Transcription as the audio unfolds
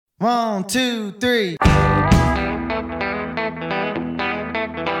1, 2, 3.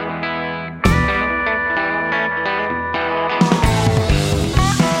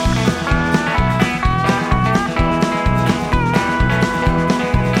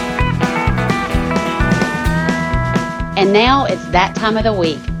 And now it's that time of the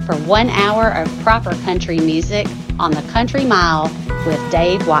week for 1 hour of proper country music on the Country Mile with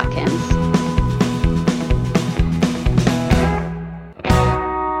Dave Watkins.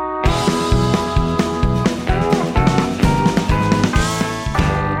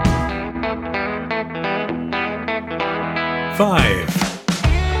 Five,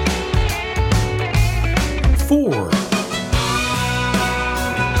 4, 3,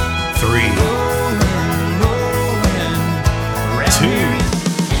 2,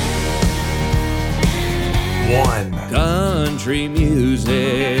 1. Country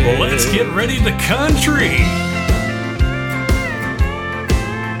music. Well, let's get ready to country.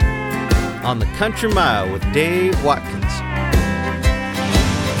 On the Country Mile with Dave Watkins.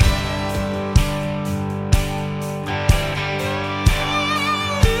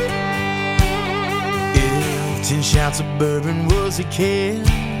 If 10 shots of bourbon was a kiss,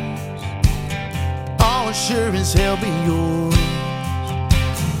 all sure as hell be yours.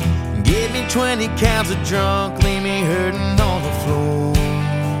 Give me 20 cans of drunk, leave me hurting on the floor.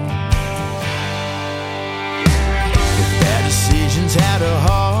 If bad decisions had a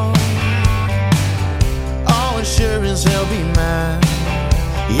heart, all sure as hell be mine.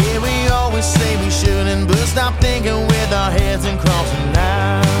 Yeah, we always say we shouldn't, but stop thinking with our heads and crossing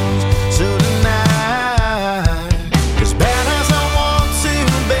lines. So tonight, as bad as I want to,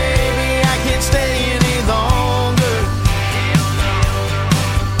 baby, I can't stay any longer.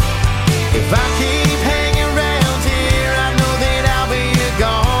 If I keep hanging around here, I know that I'll be a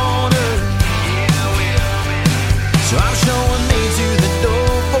goner. So I'm showing me to the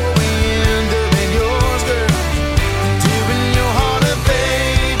door for we end up in yours, girl. Doing your heart a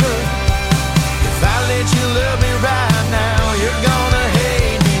favor. If I let you love me right now, you're gonna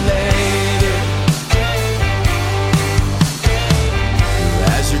hate me later. Your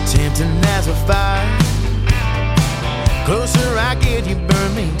eyes are tempting as a fire. Closer I get, you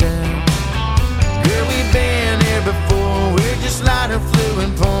burn me down. Girl, we've been here before. We're just lighter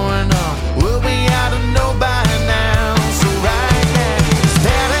fluid pouring on what we ought to know by now. So right now, as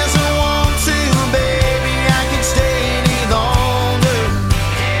bad as I want to, baby, I can't stay any longer.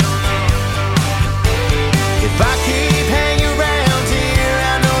 If I keep hanging around here,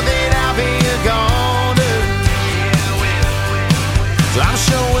 I know that I'll be a goner. So I'm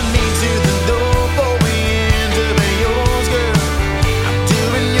showing me to the door before we end up in yours, girl. I'm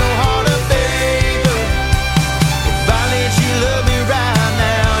doing your heart a favor. If I let you love me right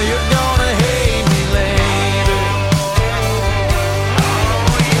now, you're gonna hate me later.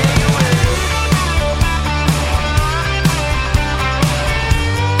 Oh, yeah, you will.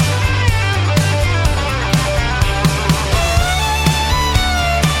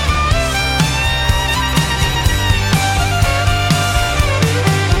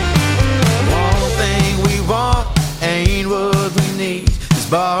 One thing we want ain't what we need. This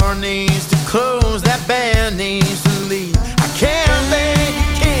bar needs to close, that band needs to leave. I can't let you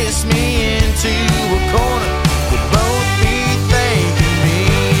kiss me into a corner. We'll both be thanking me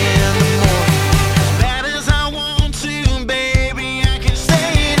in the morning. As bad as I want to, baby, I can't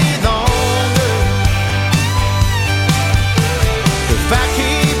stay any longer. If I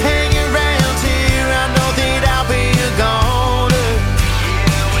keep hanging around here, I know that I'll be a goner.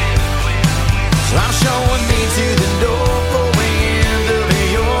 So I'm showing me to the door before we end up in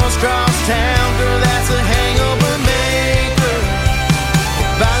yours. Cross town, girl, that's a hangover maker.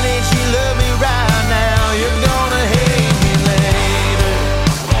 If I let you love me right now, you're gonna hate me later.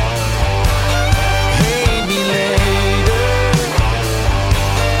 Hate me later.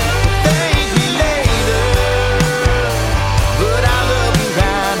 Thank me later. But I love you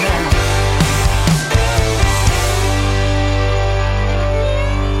right now.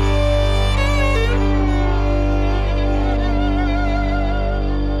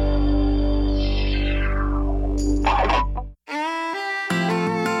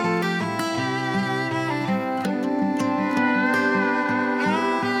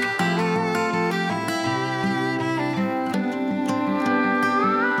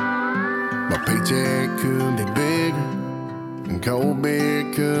 My paycheck could be bigger and cold beer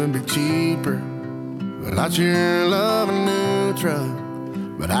could be cheaper. But I sure love a new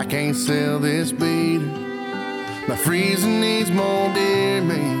truck, but I can't sell this beater. My freezer needs more deer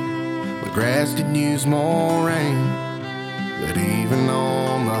meat, my grass could use more rain. But even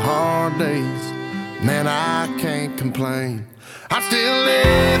on the hard days, man, I can't complain. I still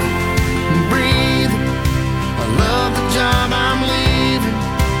live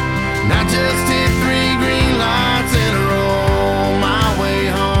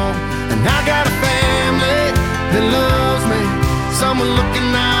someone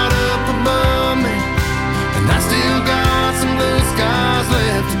looking out up above me, and I still got some blue skies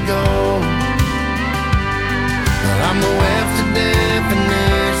left to go. But I'm the Webster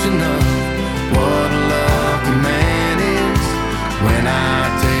definition of what a lucky man is, when I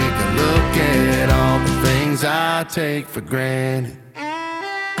take a look at all the things I take for granted.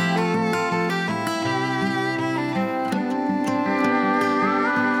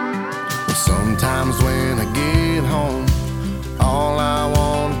 Sometimes when I get home, all I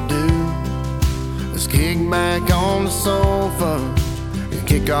want to do is kick back on the sofa and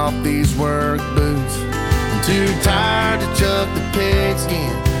kick off these work boots. I'm too tired to chuck the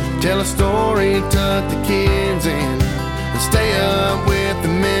pigskin, tell a story, tuck the kids in, and stay up with the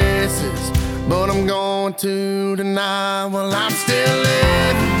missus. But I'm going to tonight. Well, I'm still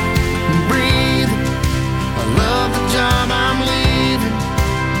living and breathing. I love the job I'm leaving.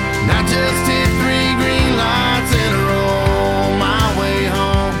 And I just hit 3 green lights in a row on my way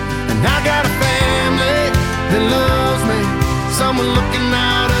home. And I got a family that loves me, someone looking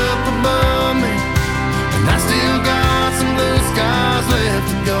out up above me, and I still got some blue skies left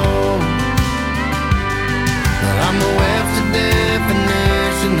to go. But I'm the Webster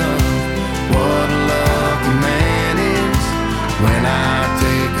definition of what a lucky man is, when I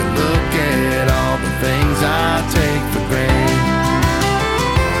take a look at all the things I take for granted.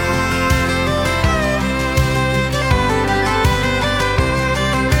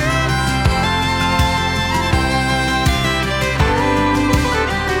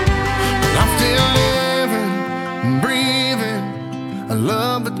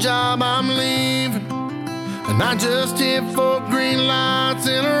 Love the job I'm leaving, and I just hit 4 green lights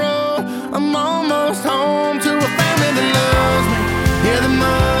in a row. I'm almost home to a family that loves me. Yeah, there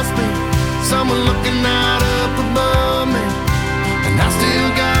must be someone looking out up above me, and I still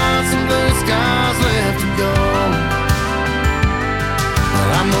got some blue skies left to go. Well,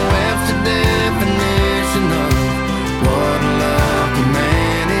 I'm the Webster definition of what a lucky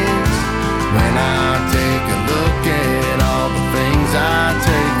man is, when I take a look at all the things I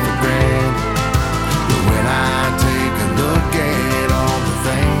take for granted. But when I take a look at all the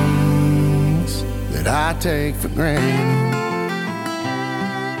things that I take for granted.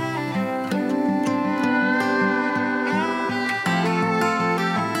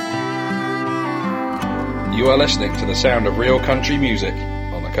 You are listening to the sound of real country music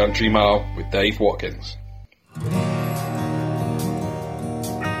on the Country Mile with Dave Watkins.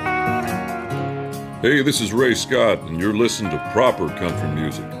 Hey, this is Ray Scott, and you're listening to proper country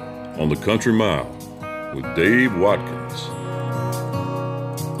music on the Country Mile with Dave Watkins.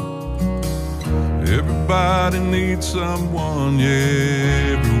 Everybody needs someone,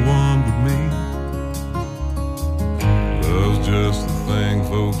 yeah, everyone but me. Love's just the thing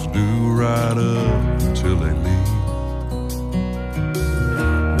folks do right up until they leave.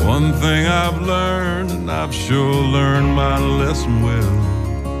 One thing I've learned, and I've sure learned my lesson well,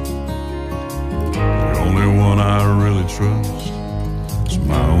 the only one I really trust is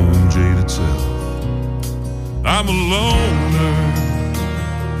my own jaded self. I'm a loner,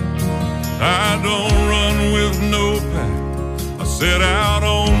 I don't run with no pack. I set out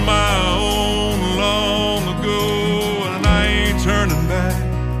on my own long ago, and I ain't turning back.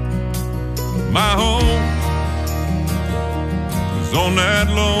 My home is on that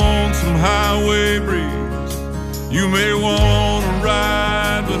lonesome highway breeze. You may want to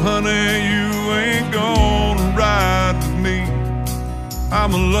ride, but honey, you ain't gonna ride with me.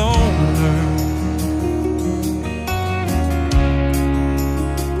 I'm a loner.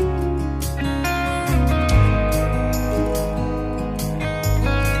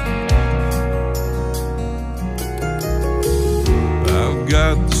 I've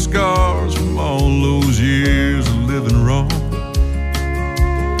got the scars from all those years of living wrong,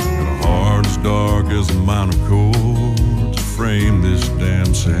 and a heart as dark as a minor chord to frame this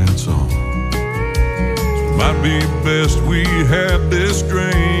damn sad song. Might be best we have this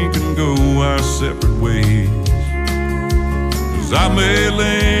drink and go our separate ways, 'cause I may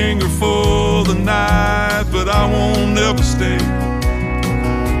linger for the night, but I won't ever stay.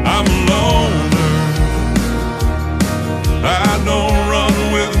 I'm a loner, I don't run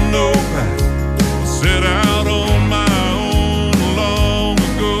with no pack. I set out on my own long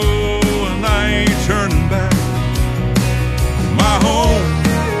ago, and I ain't turning back. My home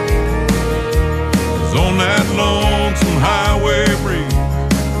on that lonesome highway breeze.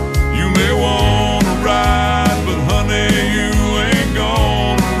 You may want to ride, but honey, you ain't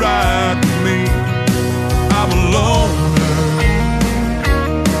gonna ride with me. I'm a loner.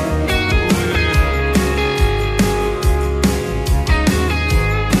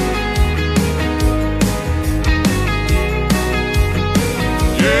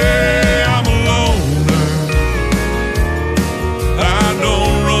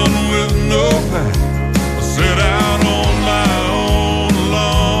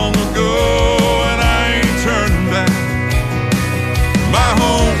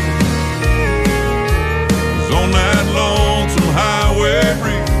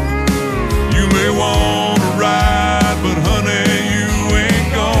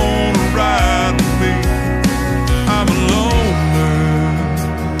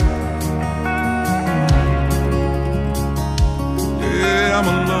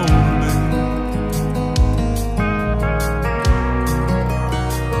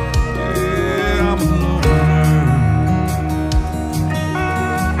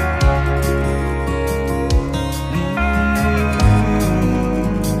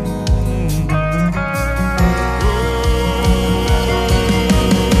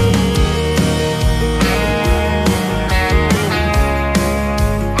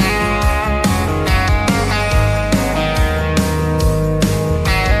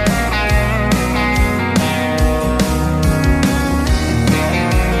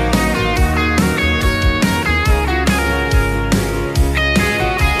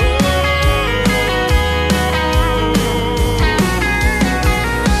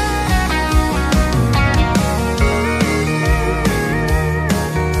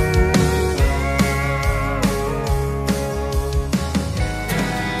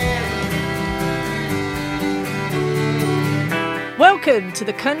 Welcome to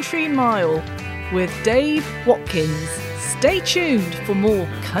the Country Mile with Dave Watkins. Stay tuned for more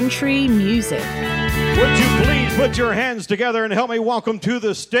country music. Would you please put your hands together and help me welcome to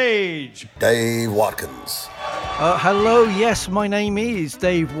the stage Dave Watkins. Hello, yes, my name is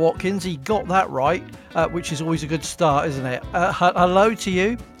Dave Watkins. He got that right, which is always a good start, isn't it? Hello to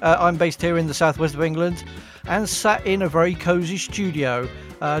you. I'm based here in the southwest of England and sat in a very cosy studio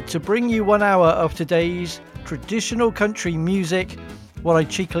to bring you 1 hour of today's traditional country music, what I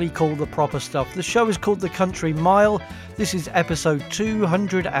cheekily call the proper stuff. The show is called The Country Mile. This is episode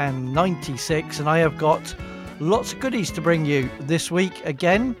 296, and I have got lots of goodies to bring you this week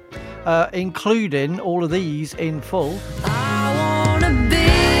again, including all of these in full. I wanna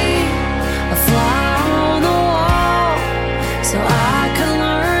be a fly on the wall, so I can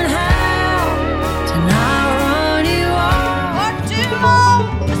learn how to not run you off. What too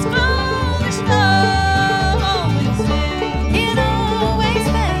long is foolish love, it always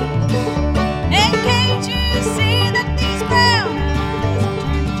fades. And can't you see that these brown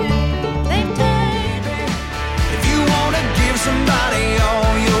eyes they've turned? If you wanna give somebody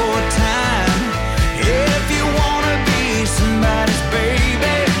all your time, if you wanna be somebody's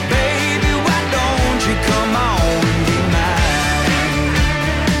baby, baby, why don't you come on and be mine?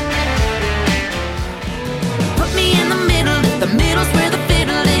 Put me in the middle, if the middle's where the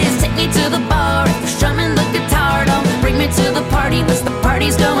fiddle is. Take me to the bar, if you're strumming the guitar. Don't bring me to the party, 'cause the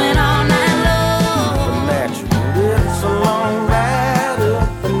party's going all night long. It's a long ride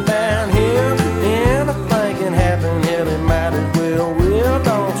up and down here. Anything can happen here, it might as well.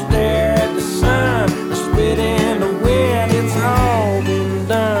 Don't stare at the sun, spit in the wind. It's all been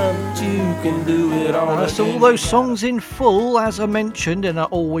done, but you can do it all So all those songs in full, as I mentioned, and I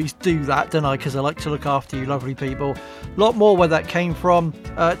always do that, don't I? Because I like to look after you lovely people. A lot more where that came from.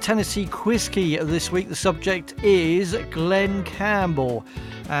 Tennessee Whiskey this week. The subject is Glenn Campbell,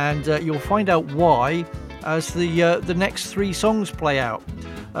 and you'll find out why as the next three songs play out,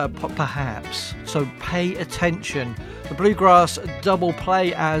 perhaps. So pay attention. The Bluegrass double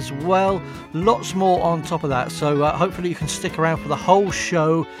play as well. Lots more on top of that. So hopefully you can stick around for the whole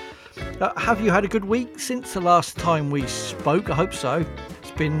show. Have you had a good week since the last time we spoke? I hope so.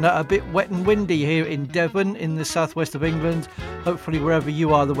 It's been a bit wet and windy here in Devon in the southwest of England. Hopefully wherever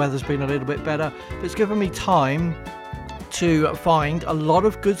you are the weather's been a little bit better. But it's given me time to find a lot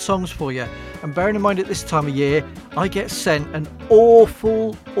of good songs for you. And bearing in mind at this time of year, I get sent an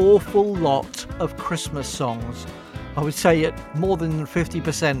awful lot of Christmas songs. I would say more than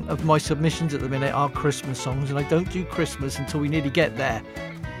 50% of my submissions at the minute are Christmas songs, and I don't do Christmas until we nearly get there.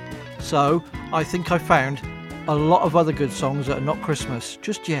 So I think I found a lot of other good songs that are not Christmas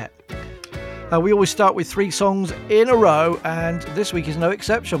just yet. We always start with three songs in a row, and this week is no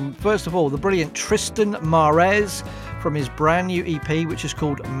exception. First of all, the brilliant Tristan Mares from his brand new EP, which is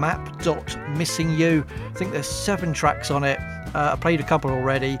called Map.Missing You. I think there's 7 tracks on it. I played a couple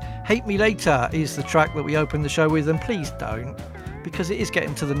already. Hate Me Later is the track that we open the show with, and please don't, because it is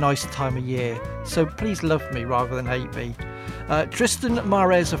getting to the nice time of year. So please love me rather than hate me.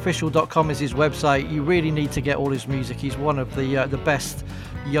 TristanMaresOfficial.com is his website. You really need to get all his music. He's one of the best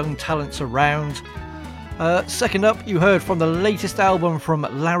young talents around. Second up, you heard from the latest album from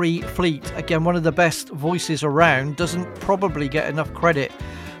Larry Fleet. Again, one of the best voices around. Doesn't probably get enough credit.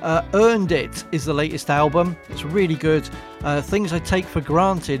 Earned It is the latest album. It's really good. Things I Take for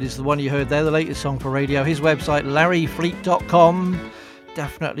Granted is the one you heard there, the latest song for radio. His website, LarryFleet.com.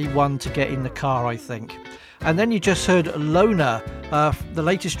 Definitely one to get in the car, I think. And then you just heard Loner, the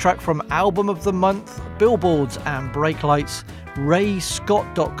latest track from Album of the Month, Billboards and Brake Lights,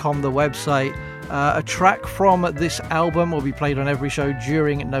 RayScott.com, the website. A track from this album will be played on every show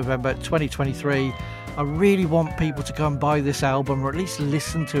during November 2023. I really want people to go and buy this album, or at least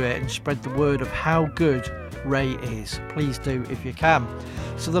listen to it and spread the word of how good Ray is. Please do if you can.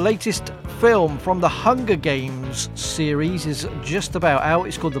 So the latest film from the Hunger Games series is just about out.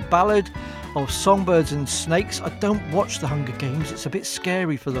 It's called The Ballad of Songbirds and Snakes. I don't watch the Hunger Games, it's a bit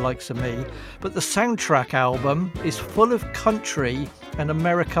scary for the likes of me, but the soundtrack album is full of country and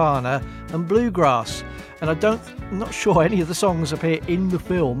Americana and bluegrass, and I'm not sure any of the songs appear in the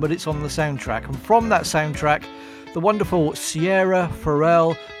film, but it's on the soundtrack. And from that soundtrack, the wonderful Sierra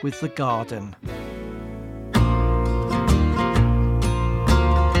Farrell with The Garden.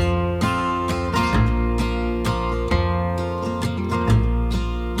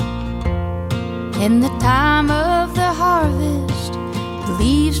 In the time of the harvest, the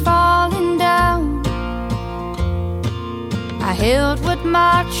leaves falling down, I held what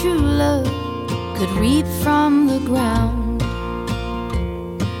my true love could reap from the ground.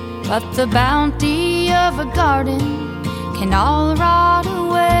 But the bounty of a garden can all rot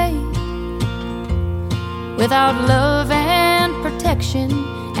away without love and protection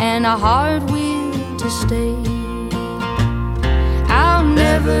and a hard will to stay. I'll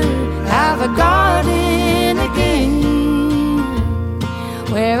never have a garden again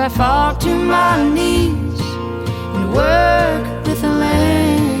where I fall to my knees and work with the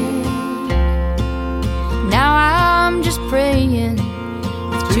land. Now I'm just praying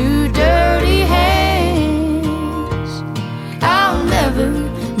with two dirty hands. I'll never,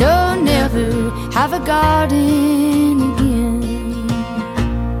 no, never have a garden again.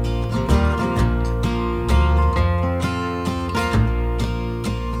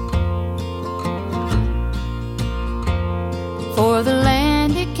 For the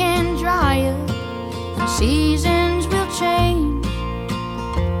land it can dry up and seasons will change.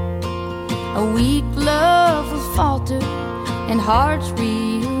 A weak love will falter and hearts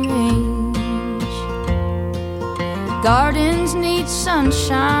rearrange. Gardens need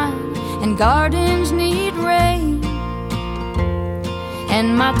sunshine and gardens need rain,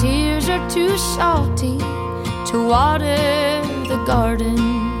 and my tears are too salty to water the garden.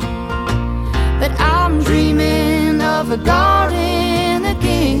 But I'm dreaming of a garden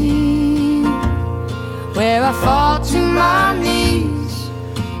again where I fall to my knees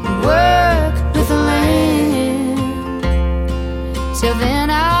and work with the land. Till then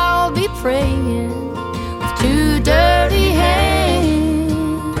I'll be praying with two dirty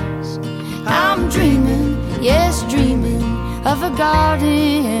hands. I'm dreaming, yes, dreaming of a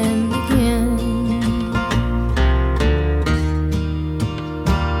garden again.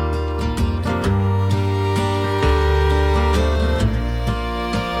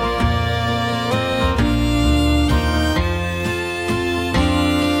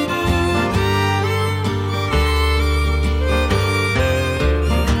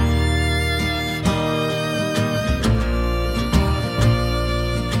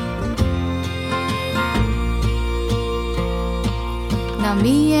 Now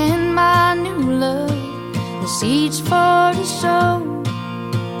me and my new love, the seeds for to sow,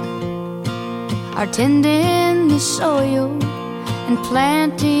 are tending the soil and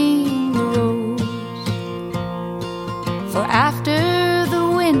planting the rows. For after the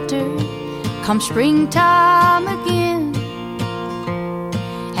winter comes springtime again,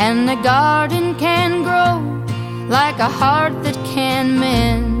 and the garden can grow like a heart that can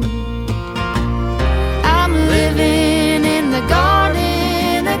mend. I'm living in the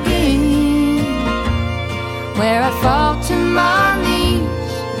garden again where I fall to my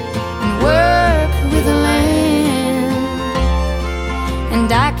knees and work with the land. And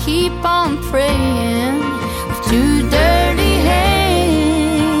I keep on praying with two dirty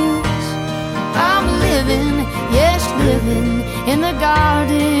hands. I'm living, yes, living in the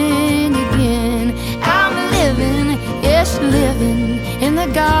garden again. I'm living, yes, living in the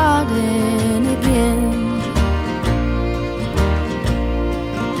garden again.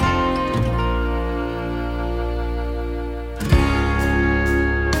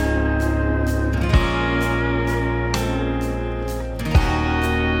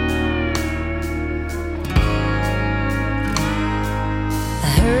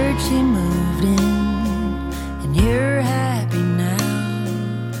 She moved in and you're happy now.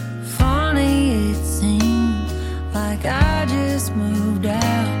 Funny, it seems like I just moved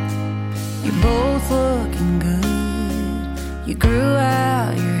out. You're both looking good. You grew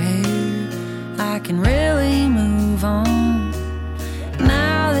out your hair. I can really move on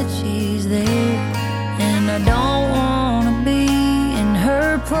now that she's there. And I don't want to be in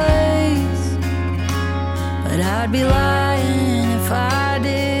her place, but I'd be lying if I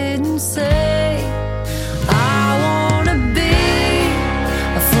didn't say I wanna be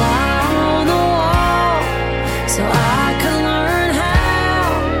a fly on the wall, so I can learn how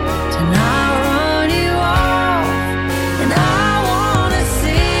to not run you off. And I wanna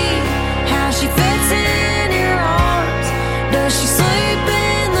see how she fits in your arms. Does she sleep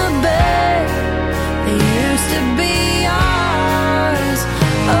in the bed that used to be ours?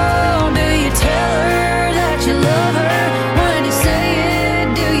 Oh, do you tell her that you love her? When you say it,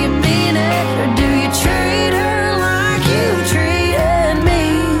 do you mean it? Or do you treat her like you treated me,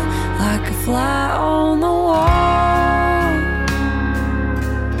 like a fly on the wall?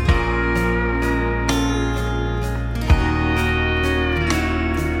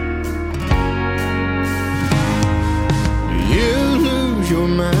 You lose your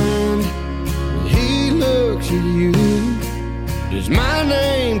mind when he looks at you. Does my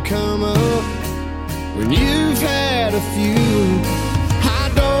name come up when you've had a few? I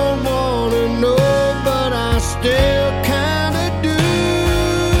don't wanna know, but I still kinda do.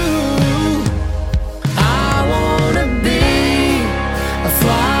 I wanna be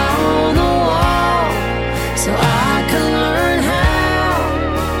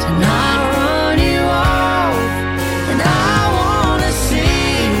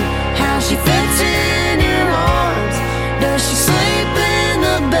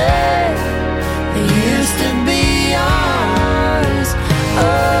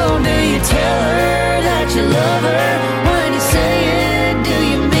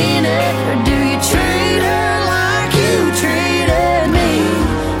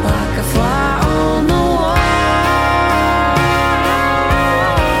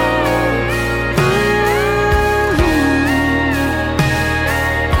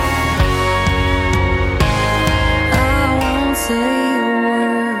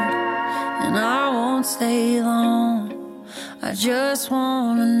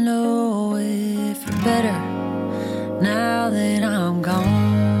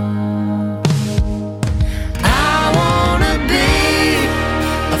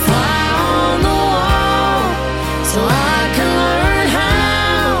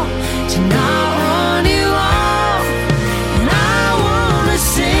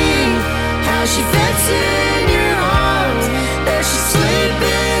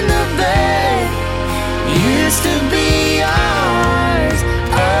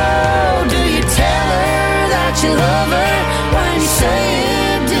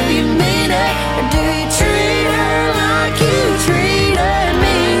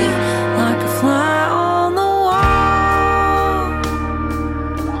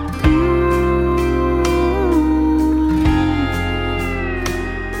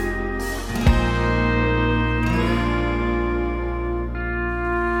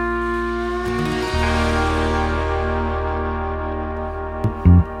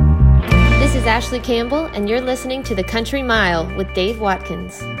Ashley Campbell, and you're listening to The Country Mile with Dave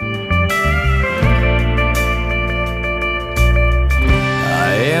Watkins. I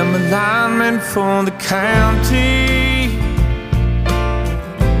am a lineman for the county,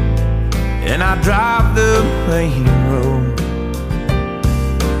 and I drive the main road,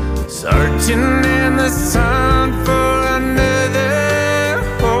 searching in the sun for another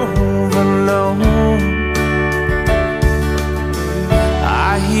overload.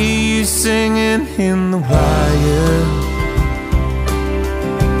 I hear you singing in the wire,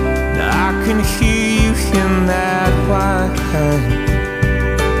 now I can hear you in that white light.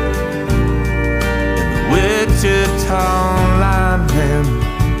 Wichita lineman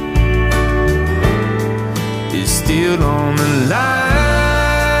is still on the line.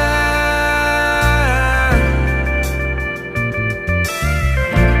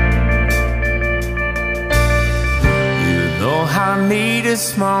 You know I need a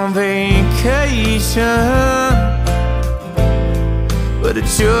small vacation, but it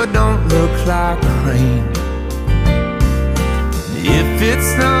sure don't look like rain. If it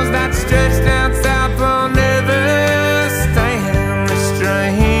snows, that stretch down south will never stand the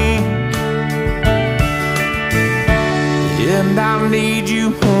strain. And I need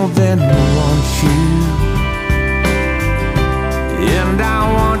you more than I want you, and I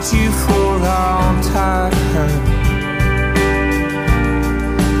want you for all time.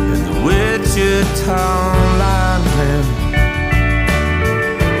 And the Wichita lineman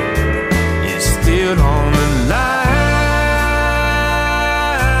is still on the line.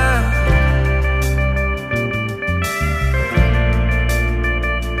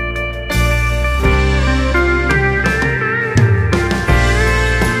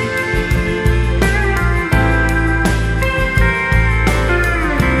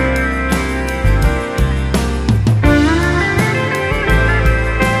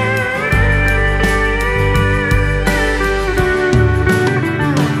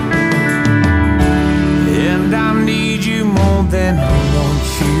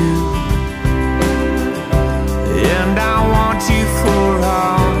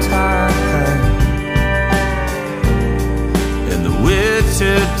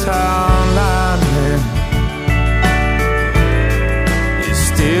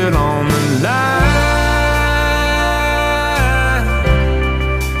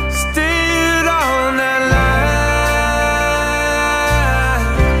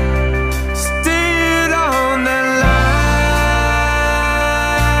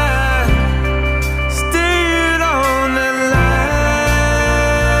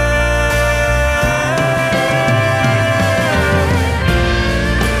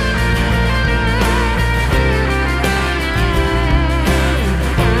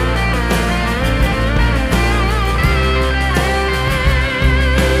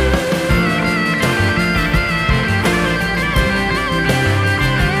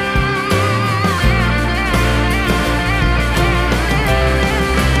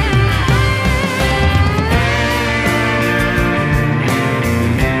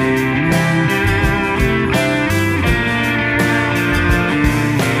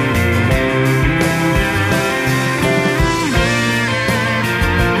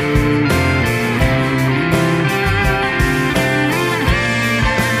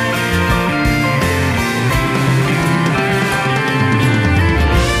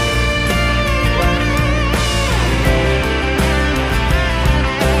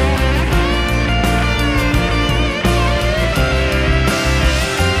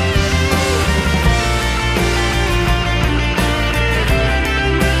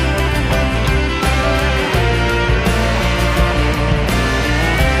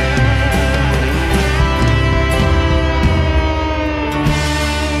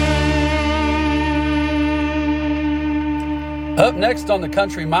 Up next on the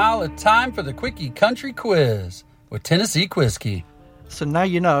Country Mile, it's time for the Quickie Country Quiz with Tennessee Whiskey. So now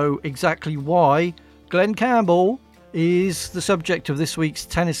you know exactly why Glenn Campbell is the subject of this week's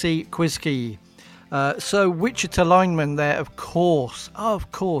Tennessee Whiskey. So Wichita lineman there, of course.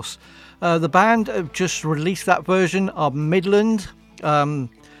 The band have just released that version of Midland.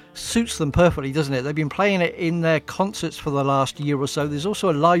 Suits them perfectly, doesn't it? They've been playing it in their concerts for the last year or so. There's also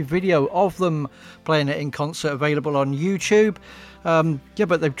a live video of them playing it in concert available on YouTube.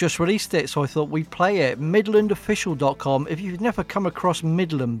 But they've just released it, so I thought we'd play it. MidlandOfficial.com. If you've never come across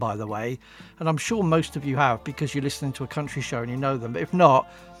Midland, by the way, and I'm sure most of you have because you're listening to a country show and you know them, but if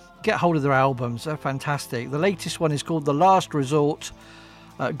not, get hold of their albums. They're fantastic. The latest one is called The Last Resort.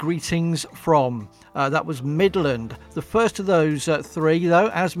 Greetings from. That was Midland. The first of those three, though,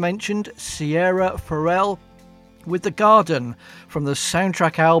 as mentioned, Sierra Farrell. with The Garden from the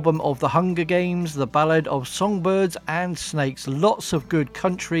soundtrack album of The Hunger Games, The Ballad of Songbirds and Snakes. Lots of good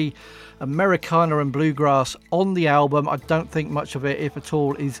country, Americana and bluegrass on the album. I don't think much of it, if at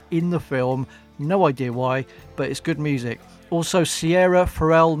all, is in the film. No idea why, but it's good music. Also,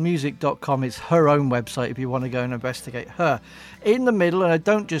 SierraFarrellMusic.com is her own website if you want to go and investigate her. In the middle, and I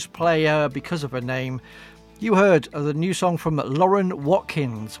don't just play her because of her name, you heard the new song from Lauren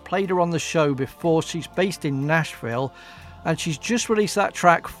Watkins. Played her on the show before. She's based in Nashville, and she's just released that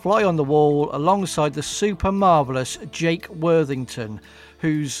track, Fly on the Wall, alongside the super marvellous Jake Worthington,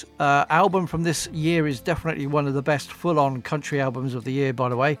 whose album from this year is definitely one of the best full-on country albums of the year, by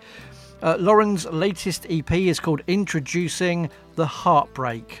the way. Lauren's latest EP is called Introducing the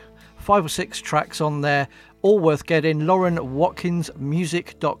Heartbreak. 5 or 6 tracks on there, all worth getting.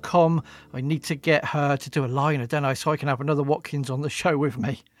 LaurenWatkinsMusic.com. I need to get her to do a liner, don't I, so I can have another Watkins on the show with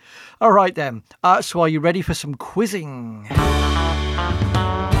me. All right then, so are you ready for some quizzing?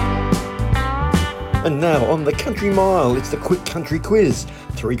 And now on the Country Mile, it's the Quick Country Quiz.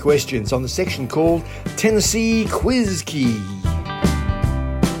 3 questions on the section called Tennessee Quiz Key.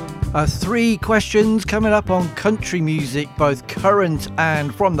 3 questions coming up on country music, both current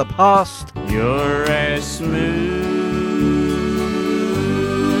and from the past. You're as smooth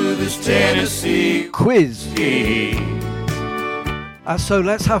as Tennessee Quiz. So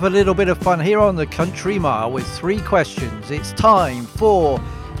let's have a little bit of fun here on the Country Mile with 3 questions. It's time for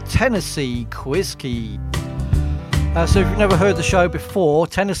Tennessee Quiz Key. So if you've never heard the show before,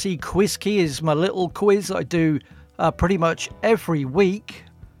 Tennessee Quiz Key is my little quiz that I do pretty much every week.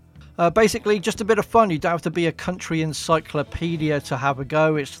 Basically, just a bit of fun. You don't have to be a country encyclopedia to have a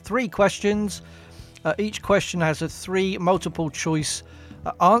go. It's 3 questions. Each question has 3 multiple choice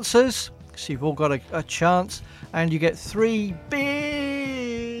answers. So you've all got a chance. And you get 3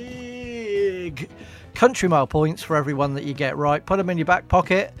 big Country Mile points for every one that you get right. Put them in your back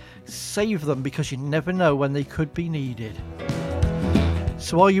pocket. Save them because you never know when they could be needed.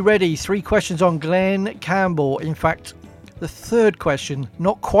 So are you ready? 3 questions on Glen Campbell. In fact, the 3rd question,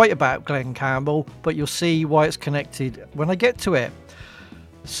 not quite about Glen Campbell, but you'll see why it's connected when I get to it.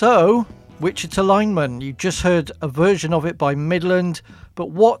 So, Wichita Lineman, you just heard a version of it by Midland, but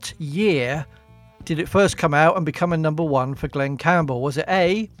what year did it first come out and become a number 1 for Glen Campbell? Was it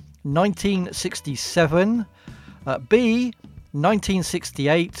A, 1967, B,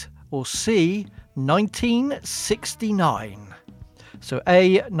 1968, or C, 1969? So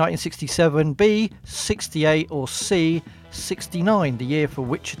A, 1967, B, 68, or C, 69, the year for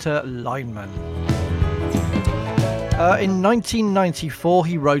Wichita Lineman. In 1994,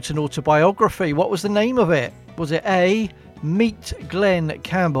 he wrote an autobiography. What was the name of it? Was it A, Meet Glen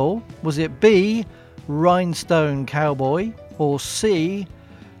Campbell? Was it B, Rhinestone Cowboy? Or C,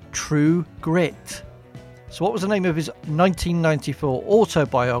 True Grit? So what was the name of his 1994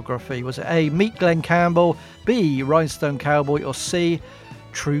 autobiography? Was it A, Meet Glen Campbell, B, Rhinestone Cowboy, or C,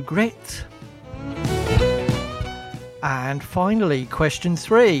 True Grit? And finally, question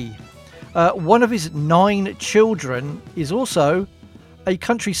 3. One of his 9 children is also a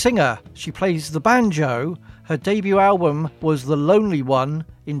country singer. She plays the banjo. Her debut album was The Lonely One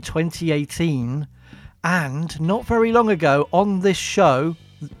in 2018. And not very long ago on this show,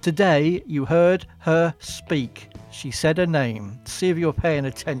 today, you heard her speak. She said her name. See if you're paying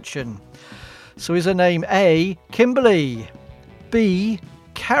attention. So is her name A, Kimberly, B,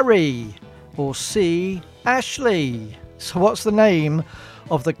 Carrie, or C, Ashley? So what's the name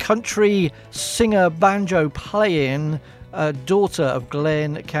of the country singer banjo playing daughter of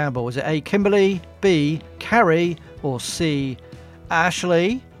Glen Campbell? Is it A, Kimberly, B, Carrie, or C,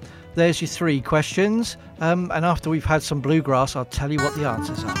 Ashley? There's your 3 questions. And after we've had some bluegrass, I'll tell you what the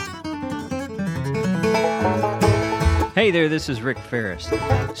answers are. Hey there, this is Rick Ferris.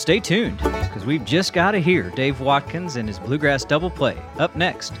 Stay tuned, because we've just got to hear Dave Watkins and his Bluegrass Double Play up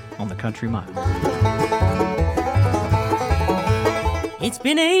next on the Country Mile. It's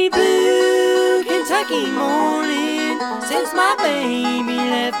been a blue Kentucky morning since my baby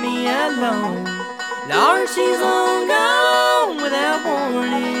left me alone. Lord, she's long gone without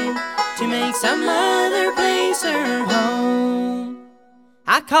warning to make some other place her home.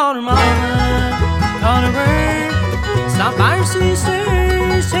 I called her mama, called her bird, stopped by her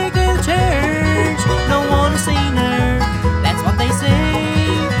sisters, take her to church. No one has seen her, that's what they say.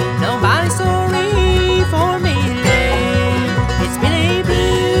 Nobody's sorry for me today. It's been a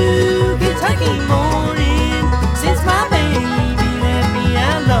blue Kentucky morning since my baby left me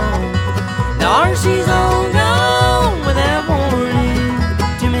alone. Lord, she's all gone without warning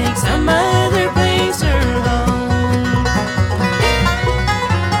to make some other place her home.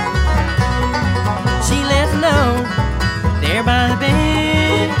 She left alone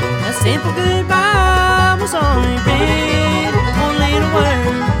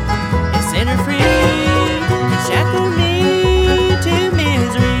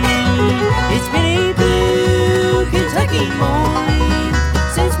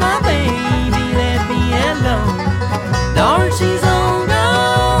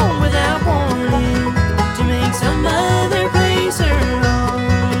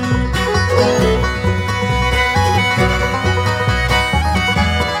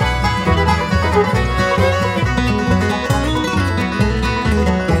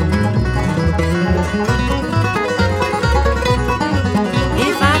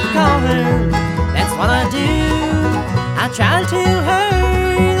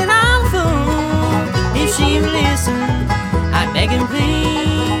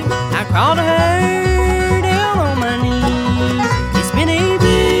crawled to her down on my knees. It's been a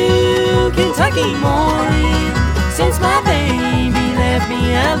blue Kentucky morning since my baby left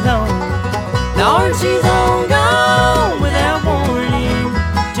me alone. Lord, she's all gone without warning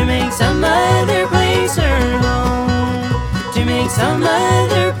to make some other place her home. To make some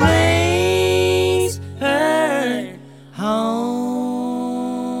other place her home.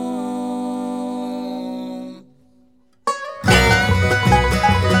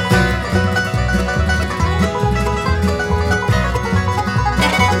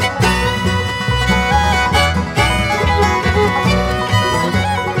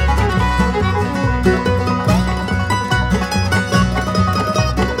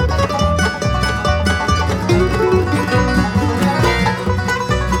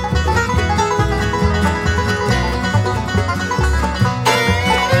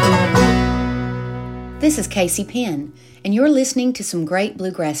 This is Casey Penn, and you're listening to some great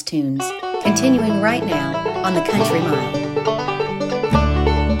bluegrass tunes, continuing right now on the Country Mile.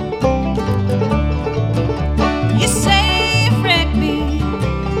 You say you've wrecked me,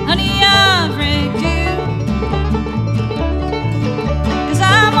 honey, I've wrecked you. 'Cause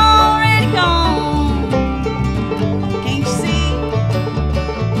I'm already gone. Can't you see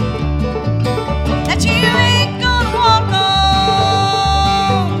that you ain't gonna walk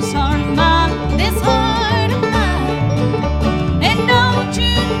on this heart of mine, this heart of mine? And don't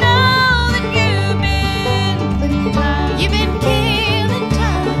you know that you've been killing time? You've been killing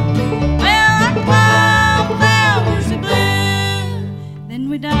time. Well, like wildflowers are blue, then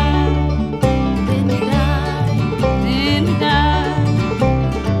we die, then we die, then we die.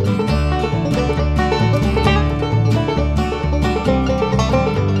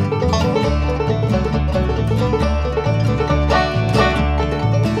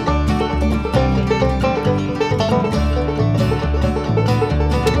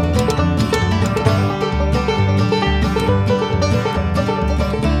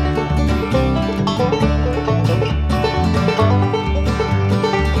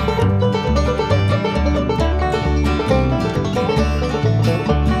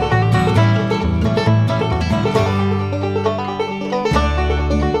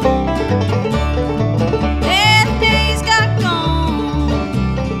 And the days got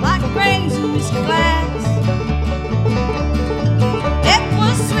gone like grains in whiskey glass. It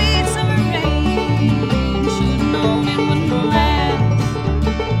was sweet summer rain, should've known it wouldn't last.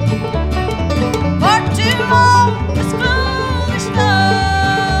 For too long, this foolish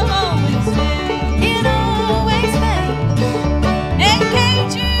love always fades. It always fades. And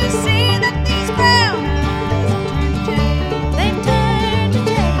can't you see that these brown eyes have turned to jade? They've turned to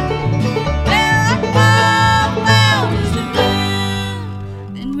jade. Well, like wildflowers are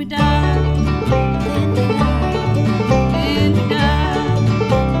blue, then we die, then we die, then we die.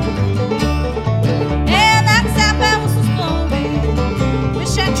 And that southbound whistle's blowing.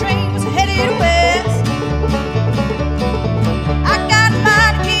 Wish that train was headed west. I got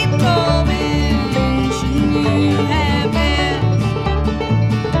mine to keep going. Shouldn't you have guessed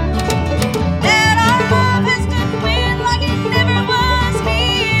that our love has done win like it never was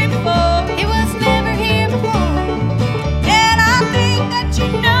here before? It was never here before. And I think that you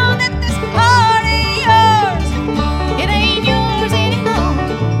know that this heart ain't yours anymore. It ain't yours anymore.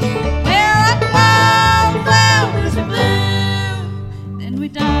 Well, like wildflowers are blue, then we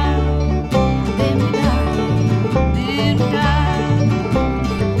die, then we die, then we die.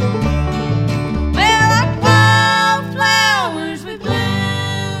 Well, like wildflowers we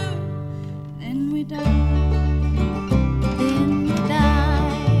bloom, then we die, then we die,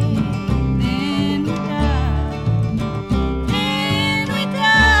 then we die, then we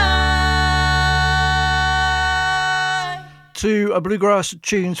die. Two bluegrass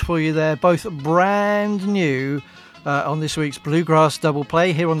tunes for you there, both brand new on this week's Bluegrass Double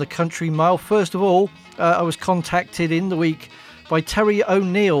Play here on the Country Mile. First of all, I was contacted in the week by Terry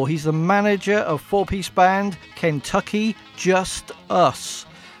O'Neill. He's the manager of four-piece band Kentucky Just Us,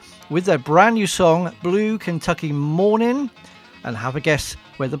 with their brand new song Blue Kentucky Morning. And have a guess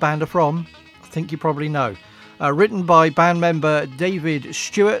where the band are from? I think you probably know. Written by band member David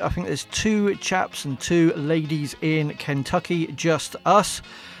Stewart. I think there's two chaps and two ladies in Kentucky Just Us.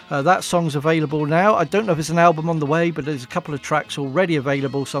 That song's available now. I don't know if there's an album on the way, but there's a couple of tracks already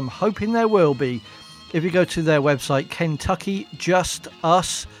available, so I'm hoping there will be. If you go to their website,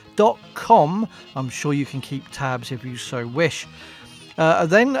 KentuckyJustUs.com, I'm sure you can keep tabs if you so wish.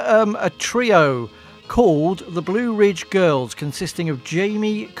 Then a trio called the Blue Ridge Girls, consisting of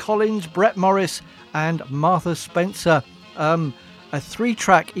Jamie Collins, Brett Morris and Martha Spencer. a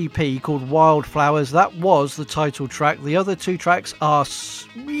 3-track EP called Wildflowers. That was the title track. The other 2 tracks are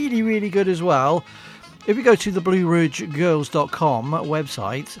really, really good as well. If you go to the BlueRidgeGirls.com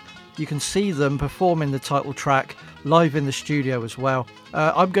website, you can see them performing the title track live in the studio as well.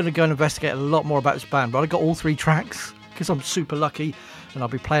 I'm going to go and investigate a lot more about this band, but I got all 3 tracks because I'm super lucky, and I'll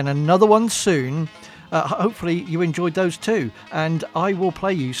be playing another one soon. Hopefully you enjoyed those too, and I will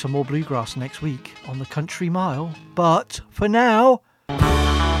play you some more bluegrass next week on the Country Mile. But for now,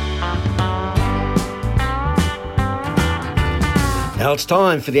 now it's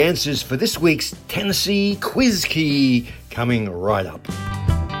time for the answers for this week's Tennessee Quiz Key, coming right up.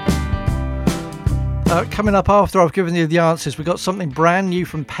 Coming up after I've given you the answers, we've got something brand new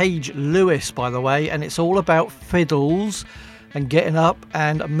from Paige Lewis, by the way, and it's all about fiddles and getting up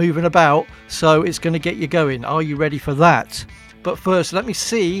and moving about, so it's going to get you going. Are you ready for that? But first, let me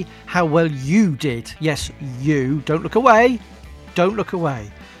see how well you did. Yes, you. Don't look away. Don't look away.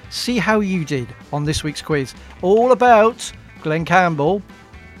 See how you did on this week's quiz. All about Glenn Campbell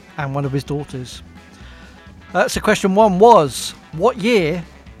and one of his daughters. So question 1 was, what year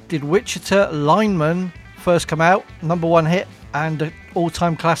did Wichita Lineman first come out? Number 1 hit and an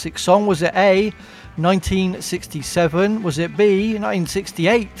all-time classic song. Was it A, 1967? Was it B,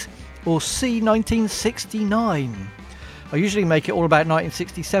 1968? Or C, 1969? I usually make it all about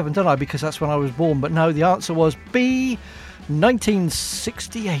 1967, don't I? Because that's when I was born. But no, the answer was B,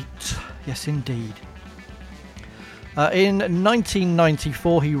 1968. Yes, indeed. In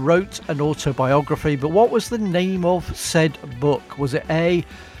 1994, he wrote an autobiography. But what was the name of said book? Was it A,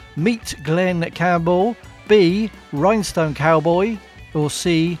 Meet Glenn Campbell, B, Rhinestone Cowboy, or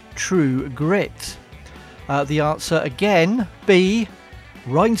C, True Grit? The answer again, B,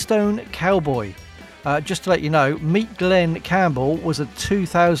 Rhinestone Cowboy. Just to let you know, Meet Glenn Campbell was a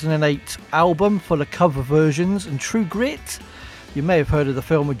 2008 album full of cover versions, and True Grit, you may have heard of the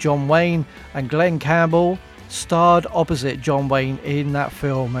film with John Wayne, and Glenn Campbell starred opposite John Wayne in that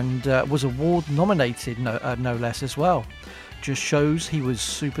film and was award nominated, no less, as well. Just shows he was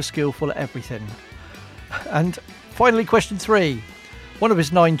super skillful at everything. And finally, question 3. One of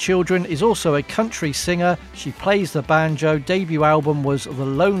his 9 children is also a country singer. She plays the banjo. Debut album was The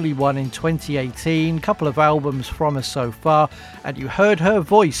Lonely One in 2018. Couple of albums from her so far. And you heard her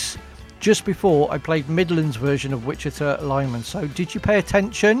voice just before I played Midland's version of Wichita Lineman. So did you pay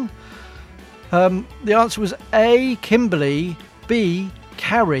attention? The answer was A, Kimberly, B,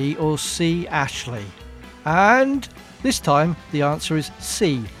 Carrie, or C, Ashley. And this time the answer is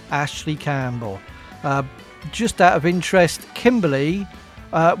C, Ashley Campbell. Just out of interest, Kimberly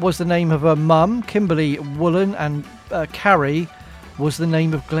was the name of her mum, Kimberly Woolen, and Carrie was the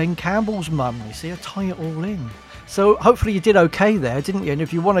name of Glenn Campbell's mum. You see, I tie it all in. So hopefully you did okay there, didn't you? And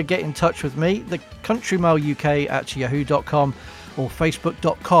if you want to get in touch with me, the Country Mile UK at yahoo.com or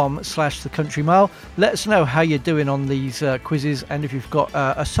facebook.com/The Country Mile. Let us know how you're doing on these quizzes, and if you've got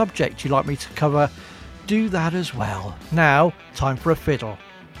a subject you'd like me to cover, do that as well. Now, time for a fiddle.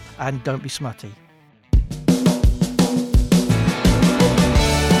 And don't be smutty.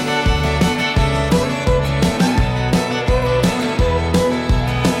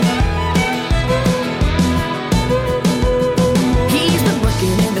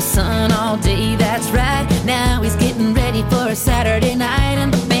 Sun all day, that's right. Now he's getting ready for a Saturday night,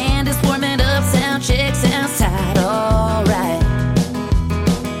 and the band is warming up. Sound check, sounds tight, all right.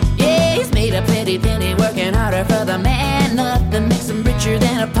 Yeah, he's made a pretty penny working harder for the man. Nothing makes him richer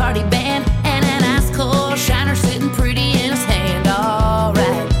than a party band and an ice cold shiner sitting pretty in his hand, all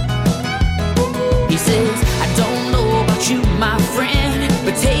right. He says, I don't know about you, my friend,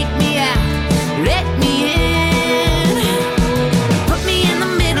 but take me out, let me in.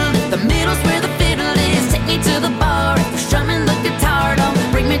 To the bar, if you're strumming the guitar,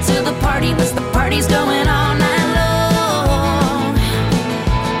 don't bring me to the party, cause the party's going all night long.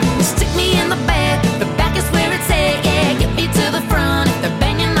 Stick me in the back, if the back is where it's at, yeah, get me to the front, if they're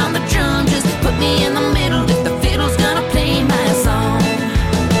banging on the drum, just put me in the middle, if the fiddle's gonna play my song.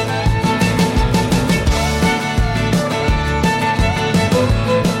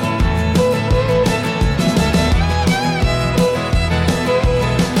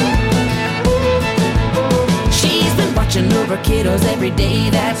 Watching over kiddos every day,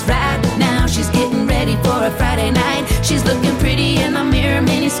 that's right. Now she's getting ready for a Friday night. She's looking pretty in the mirror,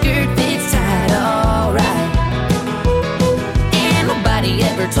 mini skirt fits tight, alright. And nobody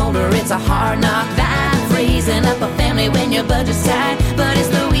ever told her it's a hard knock life, raising up a family when your budget's tight. But it's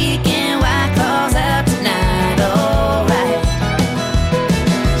the weekend, White Claws out tonight, alright.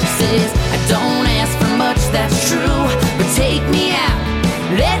 She says, I don't ask for much, that's true, but take me out,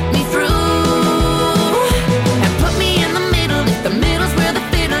 let me through. The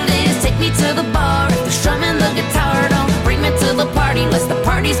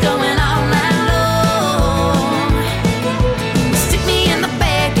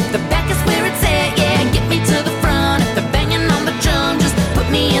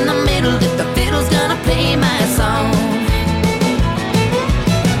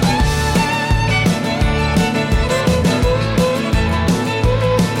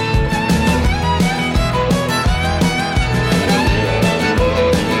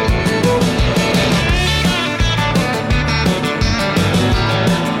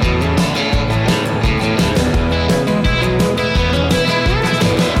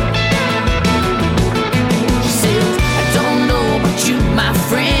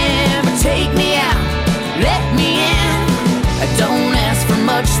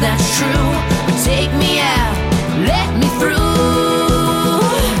true. But take me out, let me through,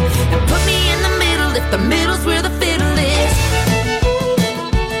 and put me in the middle if the middle's where the fiddle is.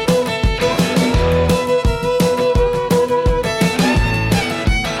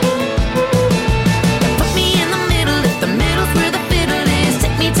 Put me in the middle if the middle's where the fiddle is.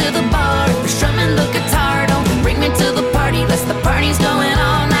 Take me to the bar if you're strumming the guitar. Don't bring me to the party unless the party's going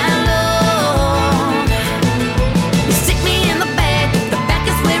all night long. You stick me in the back if the back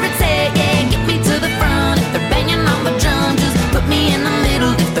is where it's at. Yeah, get me to the front if they're banging on the drum. Just put me in the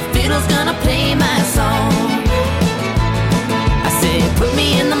middle if the fiddle's gonna play my song. I said put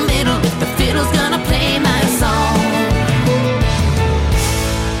me in the middle if the fiddle's gonna play my song.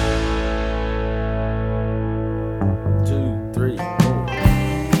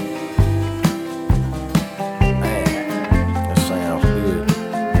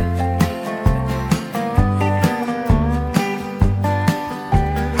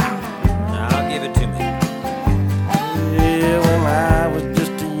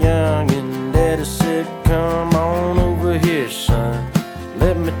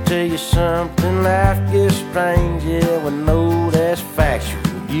 Something, life gets strange, yeah, we know that's factual.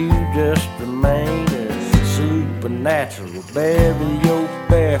 You just remain as supernatural. Bury your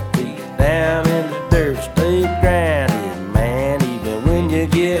bare feet down in the dirt. Stay grounded, man, even when you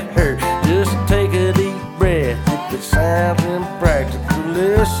get hurt. Just take a deep breath if it sounds impractical.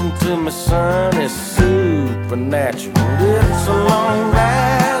 Listen to me, son, it's supernatural. It's a long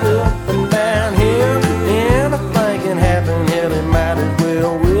ride up and down here. Anything can happen, hell, it might as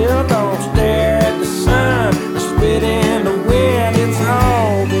well. Don't stare at the sun, spit in the wind. It's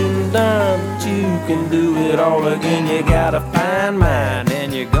all been done, but you can do it all again. You gotta find mine,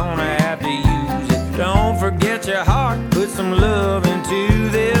 and you're gonna have to use it. Don't forget your heart, put some love into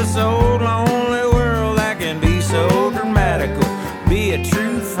this old lonely world that can be so dramatical. Be a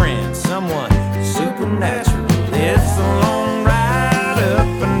true friend, someone supernatural. It's a long ride up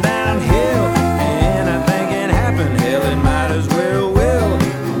and downhill. Anything can happen, hell, it might as well.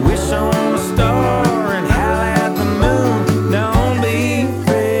 On a star and howl at the moon. Don't be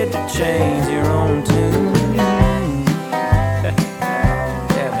afraid to change your own tune.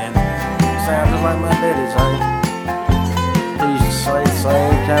 Yeah, man. Sounds just like my daddy's, huh? He used to say the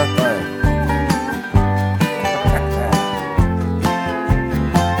same kind of thing.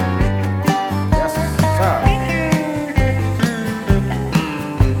 Yes, sir.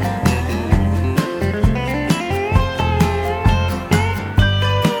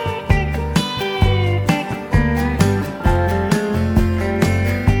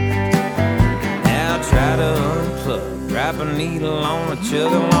 Drop a needle on a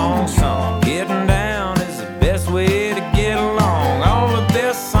chug-along song. Getting down is the best way to get along. All the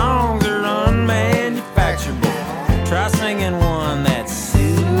best songs are unmanufacturable. Try singing one that's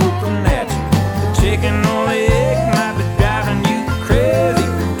supernatural. The chicken or the egg might be driving you crazy.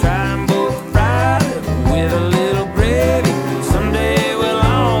 Try 'em both fried with a little gravy. Someday we'll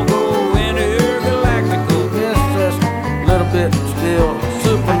all go intergalactical. It's just a little bit still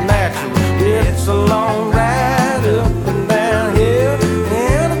supernatural. It's a long ride up and down here.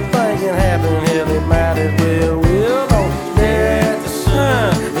 Anything can happen, hell, it might as well. We'll don't stare at the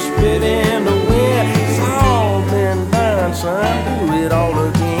sun or spit in the wind. It's all been done, son. Do it all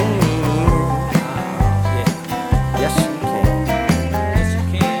again. Yeah. Yes, you can. Yes, you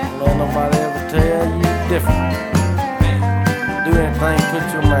can. Don't let nobody ever tell you different. Do anything, put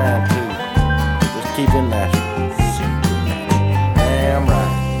your mind to. Just keep it natural. Damn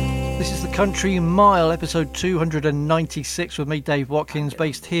right. This is the Country Mile, episode 296 with me, Dave Watkins,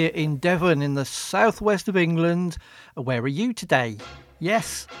 based here in Devon in the southwest of England. Where are you today?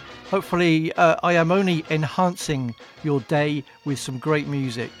 Yes, hopefully I am only enhancing your day with some great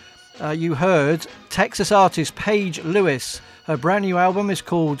music. You heard Texas artist Paige Lewis. Her brand new album is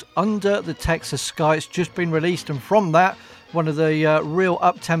called Under the Texas Sky. It's just been released, and from that, one of the real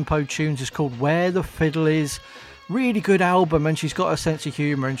up-tempo tunes is called Where the Fiddle Is. Really good album, and she's got a sense of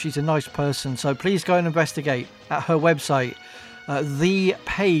humour, and she's a nice person, so please go and investigate at her website,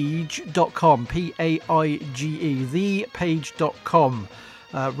 thepage.com, P-A-I-G-E, thepage.com.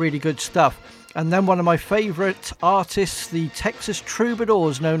 Really good stuff. And then one of my favourite artists, the Texas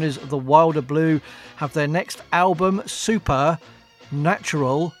Troubadours, known as the Wilder Blue, have their next album,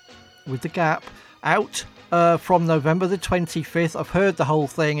 Supernatural, with the gap, out from November the 25th. I've heard the whole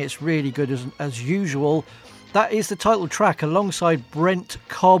thing, it's really good as usual. That is the title track alongside Brent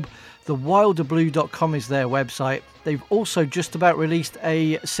Cobb. TheWilderBlue.com is their website. They've also just about released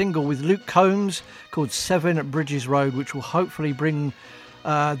a single with Luke Combs called 7 Bridges Road, which will hopefully bring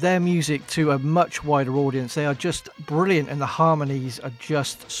their music to a much wider audience. They are just brilliant, and the harmonies are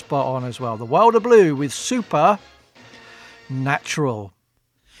just spot on as well. The Wilder Blue with Super Natural.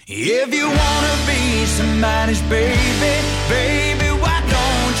 If you wanna be somebody's baby, baby, why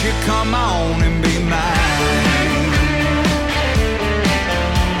don't you come on and be mine?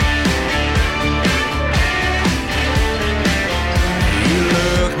 You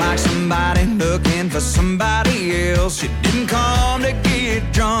look like somebody looking for somebody else. You didn't come to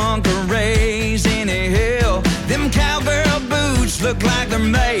get drunk or raise any hell. Them cowgirl boots look like they're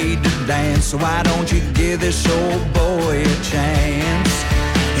made to dance. So why don't you give this old boy a chance?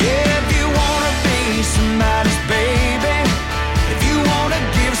 If you wanna be somebody's baby, if you wanna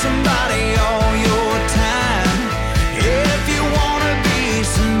give somebody all your time, if you wanna be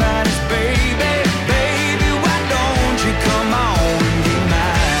somebody's baby, baby, why don't you come on and be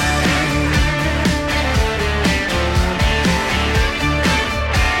mine?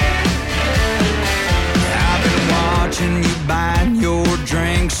 I've been watching you buying your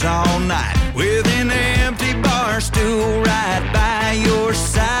drinks all night with an empty bar stool right by your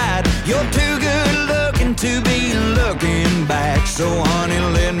side. You're too good looking to be looking back, so honey,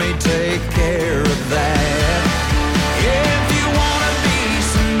 let me take care of that. If you wanna be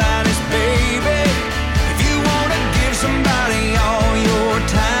somebody's baby, if you wanna give somebody all your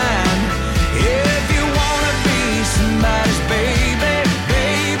time, if you wanna be somebody's baby,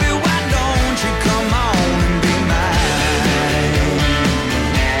 baby, why don't you come on and be mine?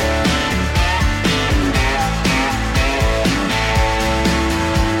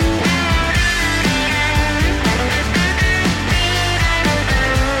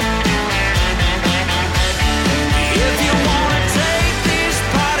 If you wanna take this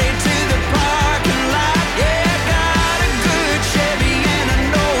party to the parking lot, yeah, got a good Chevy and I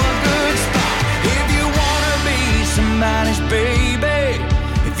know a good spot. If you wanna be somebody's baby,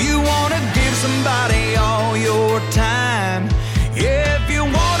 if you wanna give somebody all your time, if you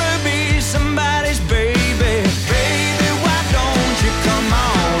wanna be somebody's baby, baby, why don't you come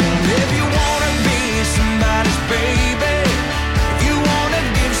on? If you wanna be somebody's baby, if you wanna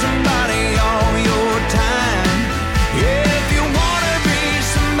give somebody all your time, if you wanna be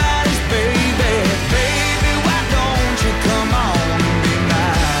somebody's baby, baby, why don't you come on and be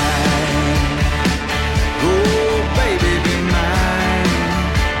mine? Oh, baby, be mine.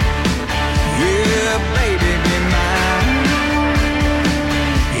 Yeah, baby, be mine.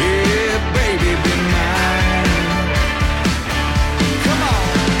 Yeah, baby, be mine. Come on.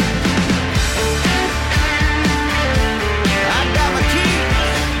 I got my key.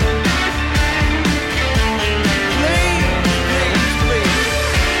 Please, please, please.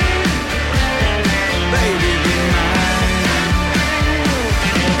 Baby, be mine.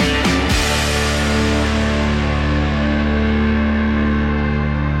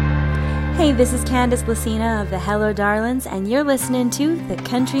 Hey, this is Candace Lucina of the Hello Darlings, and you're listening to The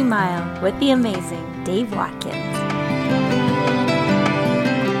Country Mile with the amazing Dave Watkins.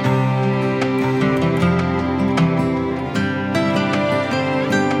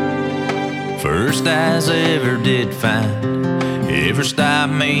 First eyes I ever did find, ever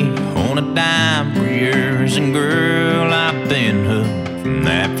stopped me on a dime for yours, and girl, I've been hooked from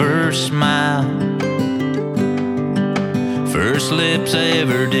that first smile. First lips I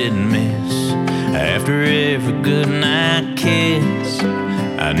ever did miss, after every good night kiss,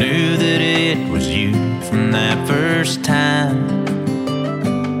 I knew that it was you from that first time.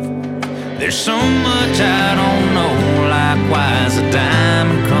 There's so much I don't know, likewise a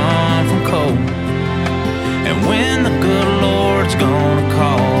diamond come from coal, and when the good Lord's gonna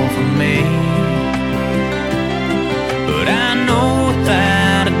call for me. But I know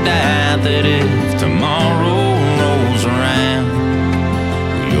without a doubt that if tomorrow rolls around,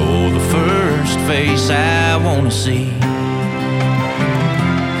 you're the first face I wanna see.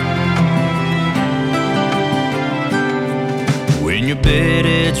 When your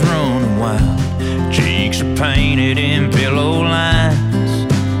bedhead's running wild, cheeks are painted in pillow lines,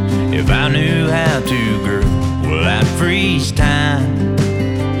 if I knew how to, girl, well, I'd freeze time.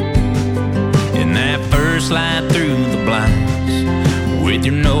 In that first light through the blinds, with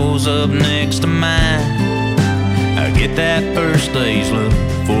your nose up next to mine, I get that first day's love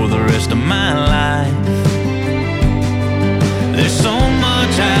for the rest of my life. There's so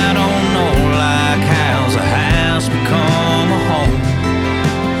much I don't know, like how's a house become a home,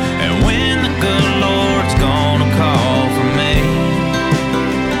 and when the good Lord's gonna call for me.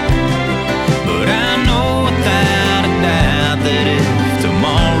 But I know without a doubt that if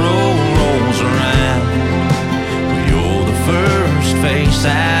tomorrow rolls around, well, you're the first face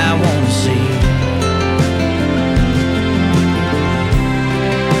I wanna see.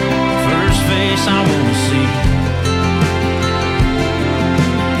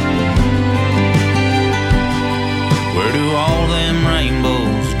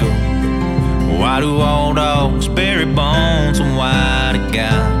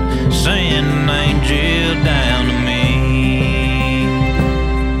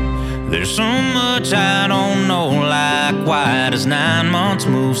 There's so much I don't know, like why does 9 months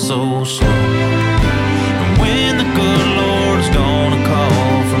move so slow? And when the good Lord's gonna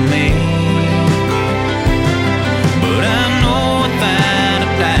call for me, but I know without a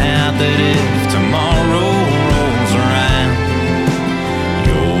doubt that if tomorrow rolls around,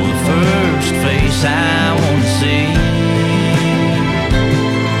 you're the first face I wanna see.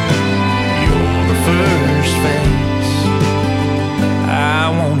 You're the first face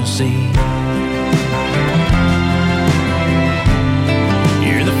I wanna see.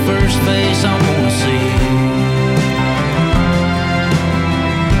 You're the first face I wanna see.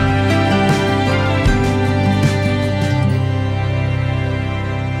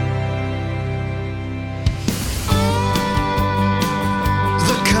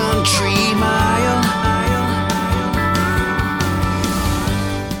 The Country Mile.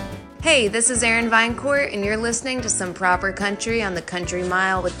 Hey, this is Erin Vinecourt, and you're listening to some proper country on the Country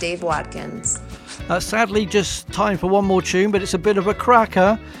Mile with Dave Watkins. Sadly, just time for one more tune, but it's a bit of a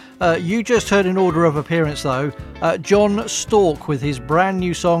cracker. You just heard in order of appearance, though, John Stork with his brand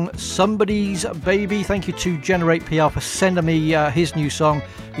new song, Somebody's Baby. Thank you to Generate PR for sending me his new song.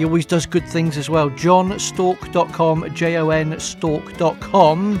 He always does good things as well. JohnStork.com, Jon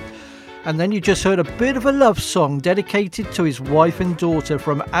Stork.com. And then you just heard a bit of a love song dedicated to his wife and daughter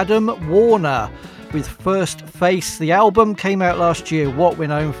from Adam Warner with First Face. The album came out last year, What We're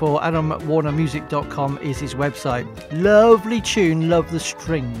Known For. AdamWarnerMusic.com is his website. Lovely tune, love the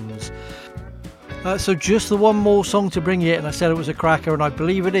strings. So just the one more song to bring you, and I said it was a cracker, and I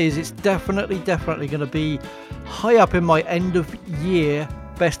believe it is. It's definitely going to be high up in my end of year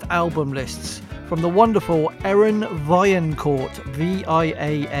best album lists. From the wonderful Erin Viancourt,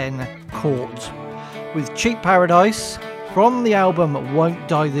 V-I-A-N Court, with Cheap Paradise from the album Won't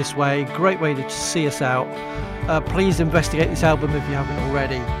Die This Way. Great way to see us out. Please investigate this album if you haven't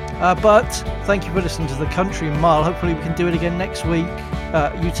already. But thank you for listening to The Country Mile. Hopefully we can do it again next week.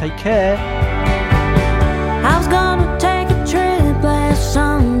 You take care. I was gonna take a trip last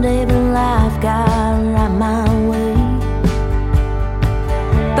Sunday, but life got right my way.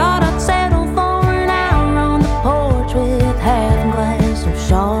 Thought I'd settle for an hour on the porch with half a glass of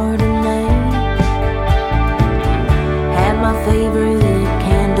Chardonnay. Had my favorite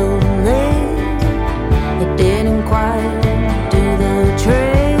candle lit, it didn't quite do the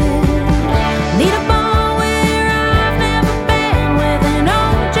trick. Need a bar where I've never been, with an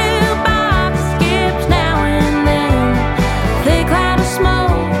old jukebox that skips now and then. Thick cloud of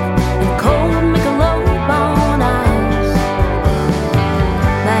smoke and cold Michelob on ice.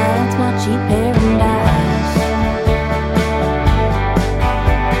 That's my cheap paradise.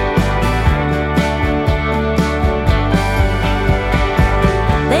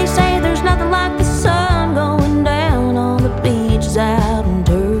 They say there's nothing like the sun going down on the beaches out in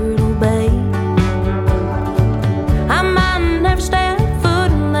Turtle Bay. I might never step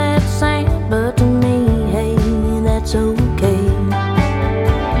foot in that sand, but to me, hey, that's okay.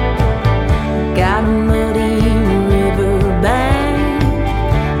 Got a muddy river bank,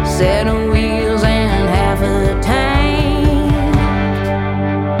 set of wheels and half a tank.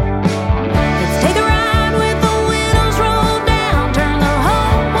 Let's take a ride with the windows rolled down, turn the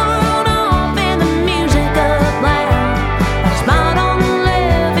whole world off and the music up loud. A spot on the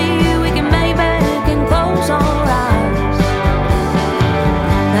levee, we can lay back and close our eyes.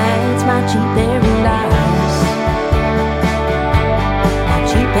 That's my cheap paradise. My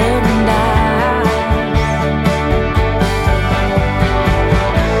cheap paradise.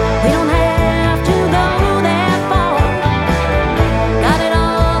 We don't have to go that far. Got it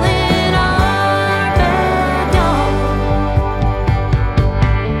all in our backyard.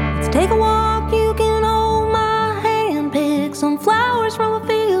 Let's take a walk, you can hold my hand. Pick some flowers from a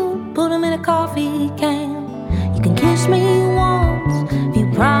field, put them in a coffee can. You can kiss me once, if you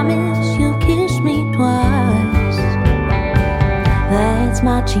promise you'll kiss me twice. That's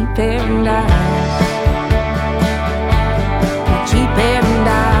my cheap paradise.